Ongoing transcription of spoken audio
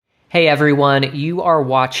Hey everyone, you are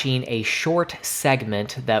watching a short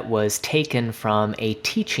segment that was taken from a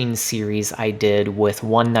teaching series I did with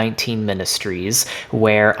 119 Ministries,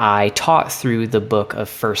 where I taught through the book of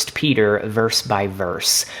 1 Peter verse by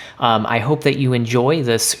verse. I hope that you enjoy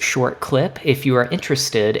this short clip. If you are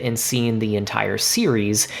interested in seeing the entire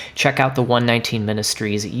series, check out the 119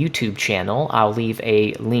 Ministries YouTube channel. I'll leave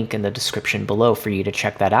a link in the description below for you to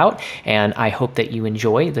check that out, and I hope that you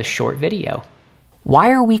enjoy this short video.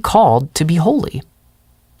 Why are we called to be holy?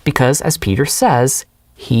 Because, as Peter says,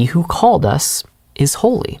 he who called us is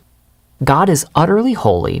holy. God is utterly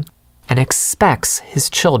holy and expects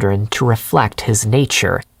his children to reflect his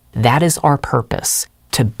nature. That is our purpose,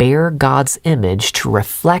 to bear God's image, to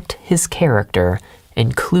reflect his character,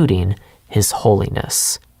 including his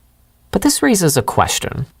holiness. But this raises a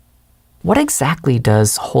question. What exactly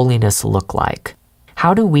does holiness look like?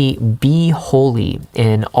 How do we be holy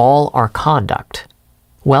in all our conduct?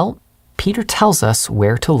 Well, Peter tells us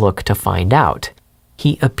where to look to find out.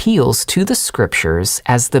 He appeals to the scriptures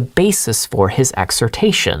as the basis for his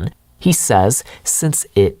exhortation. He says, "Since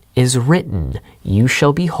it is written, you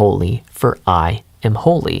shall be holy, for I am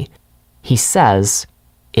holy." He says,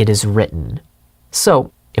 "It is written."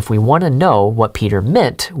 So, if we want to know what Peter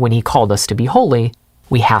meant when he called us to be holy,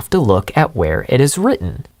 we have to look at where it is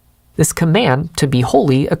written. This command to be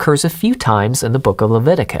holy occurs a few times in the book of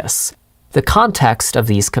Leviticus. The context of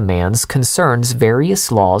these commands concerns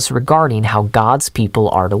various laws regarding how God's people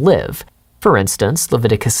are to live. For instance,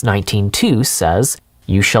 Leviticus 19:2 says,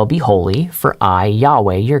 "You shall be holy, for I,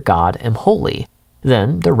 Yahweh, your God, am holy."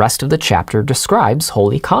 Then the rest of the chapter describes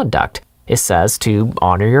holy conduct. It says to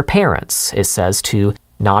honor your parents. It says to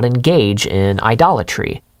not engage in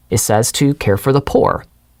idolatry. It says to care for the poor.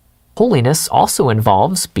 Holiness also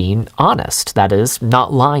involves being honest, that is,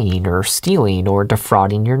 not lying or stealing or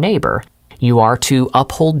defrauding your neighbor. You are to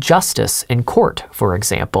uphold justice in court, for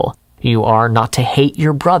example. You are not to hate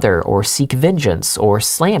your brother or seek vengeance or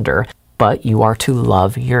slander, but you are to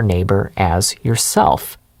love your neighbor as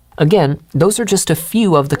yourself. Again, those are just a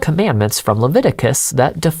few of the commandments from Leviticus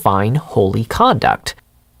that define holy conduct.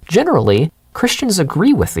 Generally, Christians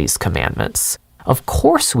agree with these commandments. Of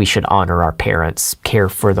course we should honor our parents, care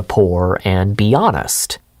for the poor, and be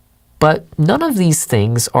honest. But none of these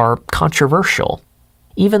things are controversial.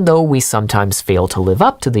 Even though we sometimes fail to live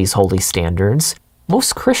up to these holy standards,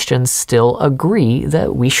 most Christians still agree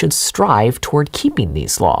that we should strive toward keeping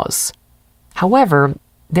these laws. However,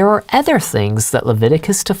 there are other things that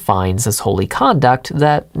Leviticus defines as holy conduct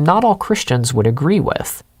that not all Christians would agree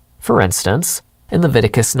with. For instance, in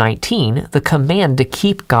Leviticus 19, the command to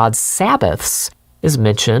keep God's Sabbaths is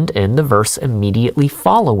mentioned in the verse immediately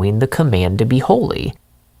following the command to be holy.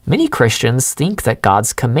 Many Christians think that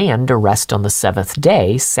God's command to rest on the seventh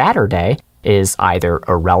day, Saturday, is either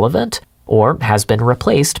irrelevant or has been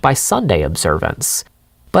replaced by Sunday observance.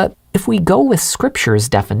 But if we go with Scripture's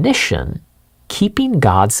definition, keeping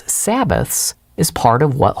God's Sabbaths is part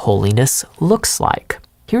of what holiness looks like.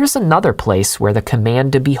 Here's another place where the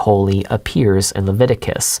command to be holy appears in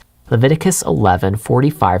Leviticus. Leviticus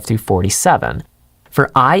 11:45-47. "For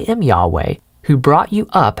I am Yahweh, who brought you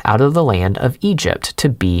up out of the land of Egypt to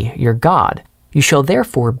be your God. You shall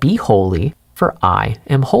therefore be holy, for I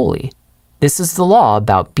am holy." This is the law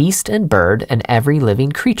about beast and bird and every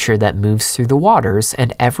living creature that moves through the waters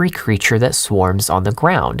and every creature that swarms on the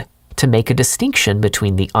ground, to make a distinction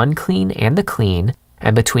between the unclean and the clean,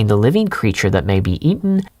 and between the living creature that may be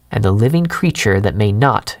eaten and the living creature that may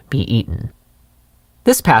not be eaten.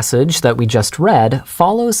 This passage that we just read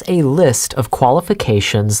follows a list of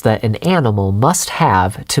qualifications that an animal must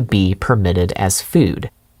have to be permitted as food.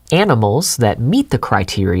 Animals that meet the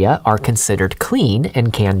criteria are considered clean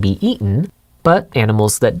and can be eaten, but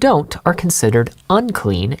animals that don't are considered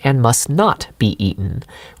unclean and must not be eaten.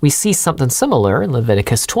 We see something similar in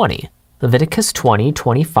Leviticus 20. Leviticus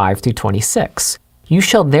 20:25-26. "You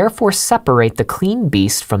shall therefore separate the clean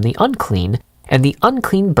beast from the unclean, and the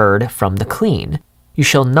unclean bird from the clean. You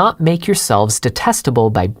shall not make yourselves detestable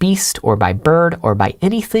by beast or by bird or by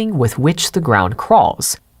anything with which the ground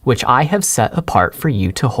crawls, which I have set apart for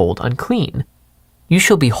you to hold unclean. You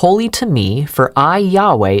shall be holy to me, for I,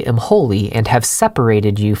 Yahweh, am holy and have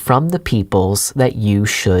separated you from the peoples that you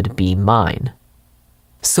should be mine."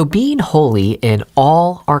 So being holy in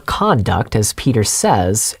all our conduct, as Peter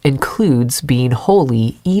says, includes being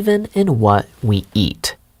holy even in what we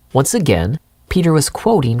eat. Once again, Peter was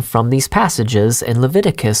quoting from these passages in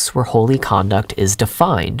Leviticus where holy conduct is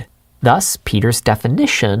defined. Thus, Peter's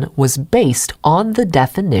definition was based on the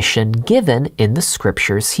definition given in the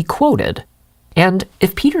scriptures he quoted. And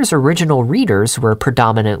if Peter's original readers were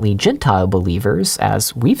predominantly Gentile believers,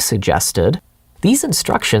 as we've suggested, these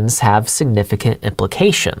instructions have significant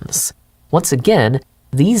implications. Once again,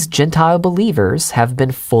 these Gentile believers have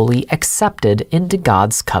been fully accepted into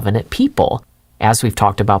God's covenant people. As we've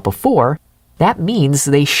talked about before, that means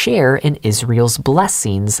they share in Israel's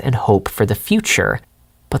blessings and hope for the future,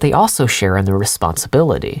 but they also share in the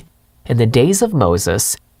responsibility. In the days of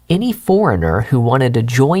Moses, any foreigner who wanted to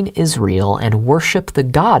join Israel and worship the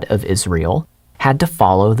God of Israel had to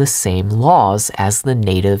follow the same laws as the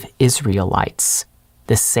native Israelites.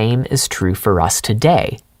 The same is true for us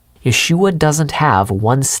today. Yeshua doesn't have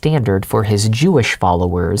one standard for his Jewish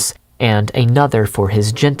followers and another for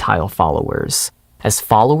his Gentile followers. As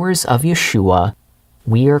followers of Yeshua,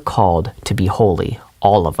 we are called to be holy,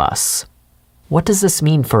 all of us. What does this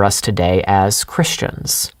mean for us today as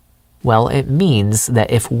Christians? Well, it means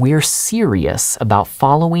that if we're serious about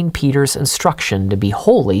following Peter's instruction to be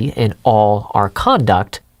holy in all our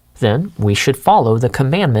conduct, then we should follow the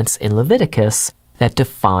commandments in Leviticus that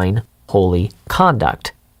define holy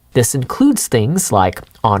conduct. This includes things like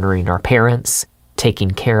honoring our parents,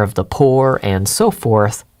 taking care of the poor, and so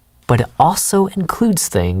forth, but it also includes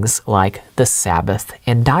things like the Sabbath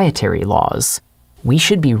and dietary laws. We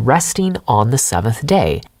should be resting on the seventh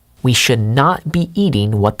day. We should not be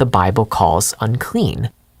eating what the Bible calls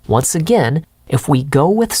unclean. Once again, if we go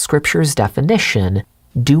with Scripture's definition,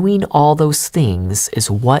 doing all those things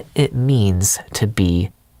is what it means to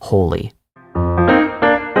be holy.